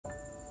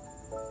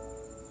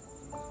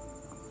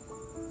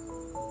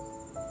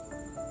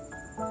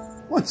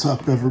What's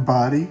up,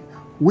 everybody?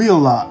 We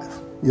alive.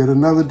 Yet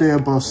another day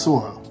above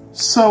soil.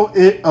 So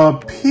it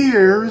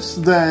appears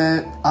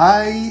that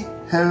I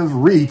have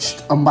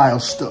reached a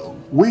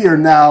milestone. We are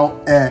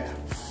now at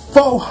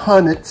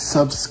 400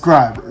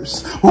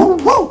 subscribers. Woo,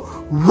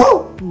 woo,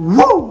 woo,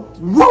 woo,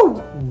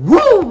 woo,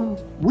 woo.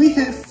 We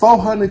hit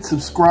 400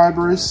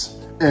 subscribers,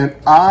 and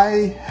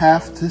I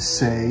have to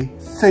say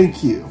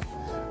thank you.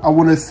 I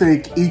want to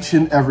thank each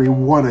and every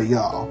one of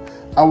y'all.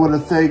 I want to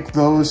thank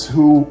those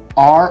who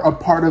are a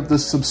part of the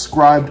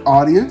subscribed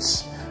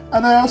audience,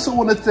 and I also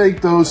want to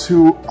thank those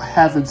who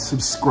haven't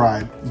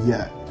subscribed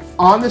yet.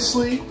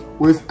 Honestly,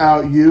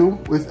 without you,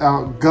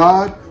 without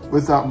God,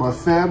 without my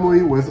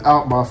family,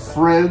 without my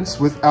friends,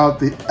 without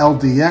the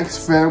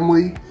LDX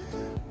family,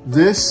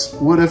 this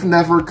would have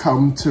never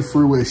come to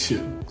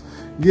fruition.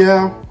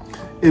 Yeah,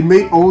 it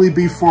may only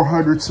be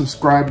 400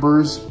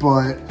 subscribers,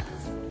 but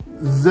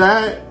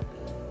that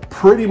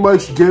pretty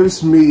much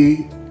gives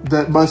me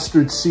that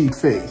mustard seed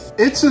faith.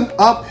 It's an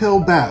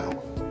uphill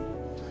battle.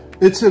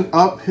 It's an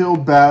uphill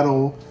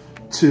battle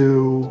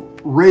to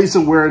raise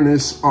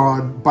awareness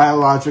on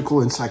biological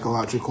and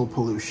psychological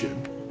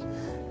pollution.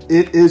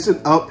 It is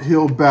an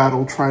uphill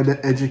battle trying to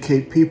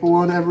educate people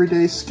on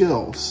everyday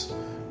skills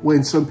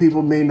when some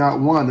people may not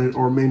want it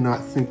or may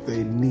not think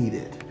they need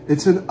it.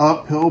 It's an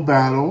uphill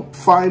battle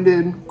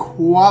finding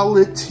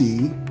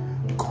quality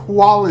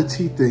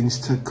things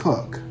to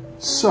cook.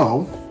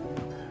 So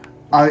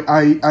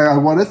I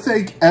want to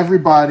thank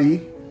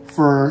everybody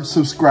for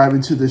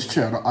subscribing to this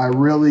channel. I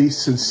really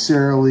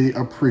sincerely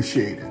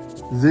appreciate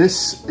it.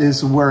 This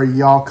is where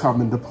y'all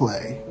come into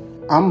play.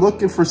 I'm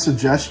looking for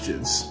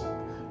suggestions.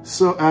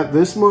 So at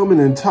this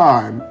moment in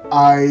time,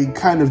 I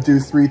kind of do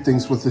three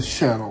things with this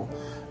channel.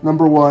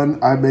 Number one,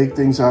 I make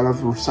things out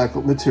of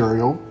recycled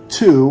material.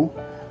 Two,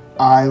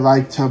 I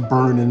like to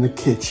burn in the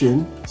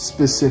kitchen,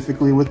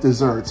 specifically with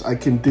desserts. I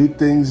can do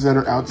things that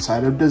are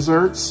outside of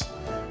desserts,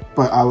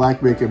 but I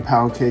like making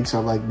pound cakes, I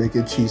like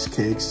making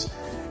cheesecakes,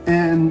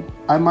 and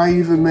I might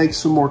even make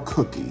some more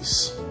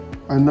cookies.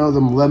 I know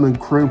them lemon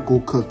crinkle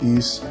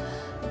cookies.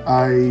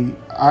 I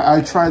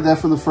tried that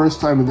for the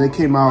first time and they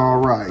came out all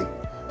right.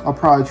 I'll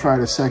probably try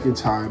it a second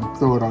time,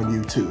 throw it on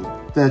YouTube.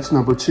 That's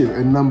number two.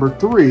 And number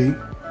three,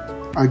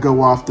 I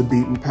go off the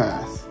beaten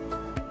path.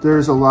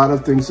 There's a lot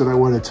of things that I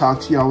want to talk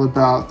to y'all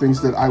about,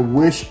 things that I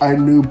wish I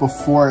knew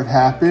before it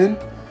happened,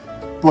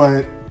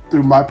 but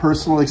through my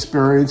personal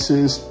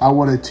experiences, I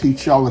want to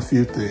teach y'all a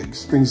few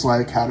things. Things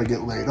like how to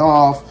get laid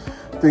off,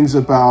 things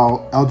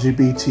about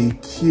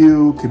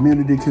LGBTQ,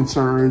 community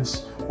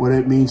concerns, what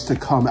it means to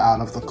come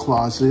out of the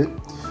closet,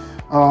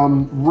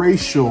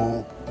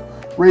 racial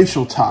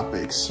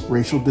topics,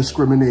 racial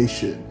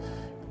discrimination,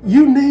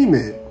 you name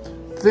it.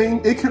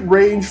 It could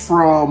range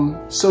from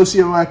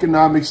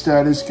socioeconomic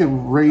status, it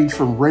could range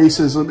from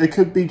racism, it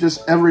could be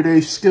just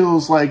everyday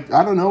skills like,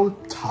 I don't know,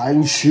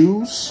 tying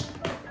shoes.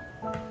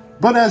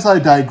 But as I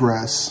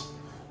digress,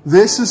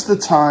 this is the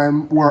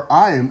time where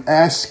I am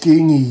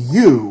asking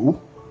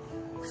you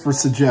for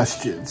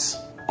suggestions.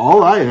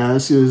 All I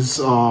ask is,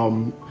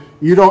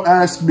 you don't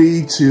ask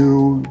me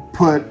to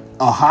put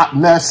a hot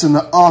mess in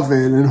the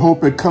oven and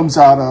hope it comes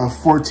out a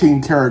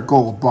 14 karat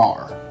gold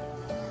bar.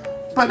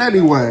 But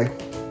anyway,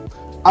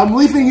 I'm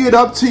leaving it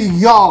up to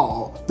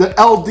y'all, the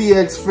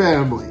LDX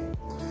family.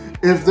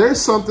 If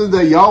there's something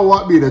that y'all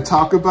want me to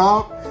talk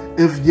about,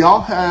 if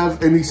y'all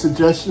have any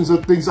suggestions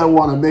of things I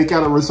want to make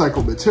out of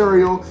recycled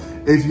material,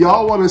 if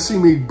y'all want to see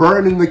me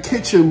burn in the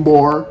kitchen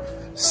more,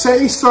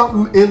 say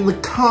something in the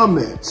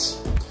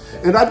comments.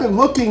 And I've been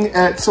looking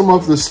at some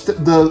of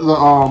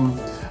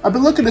I've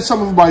been looking at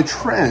some of my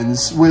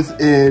trends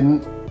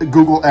within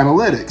Google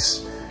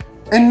Analytics,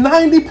 and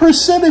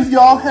 90% of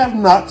y'all have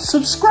not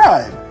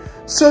subscribed.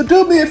 So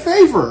do me a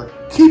favor,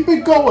 keep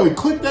it going.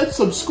 Click that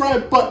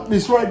subscribe button,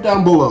 it's right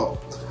down below.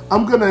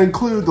 I'm going to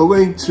include the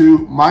link to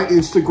my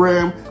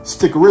Instagram,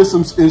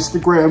 Stickerism's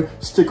Instagram,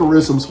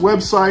 Stickerism's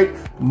website,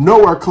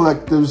 Nowhere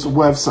Collective's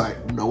website,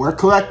 Nowhere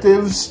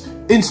Collective's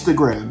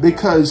Instagram,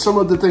 because some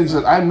of the things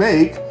that I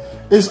make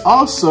is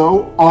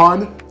also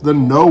on the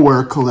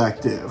Nowhere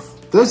Collective.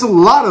 There's a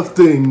lot of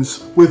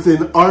things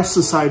within our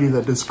society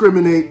that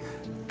discriminate.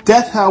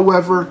 Death,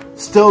 however,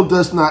 still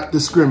does not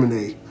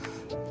discriminate.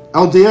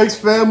 LDX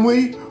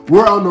family,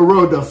 we're on the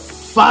road to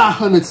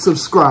 500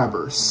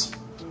 subscribers.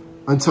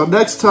 Until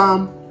next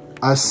time,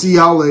 I see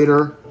y'all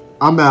later.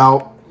 I'm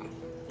out.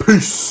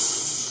 Peace.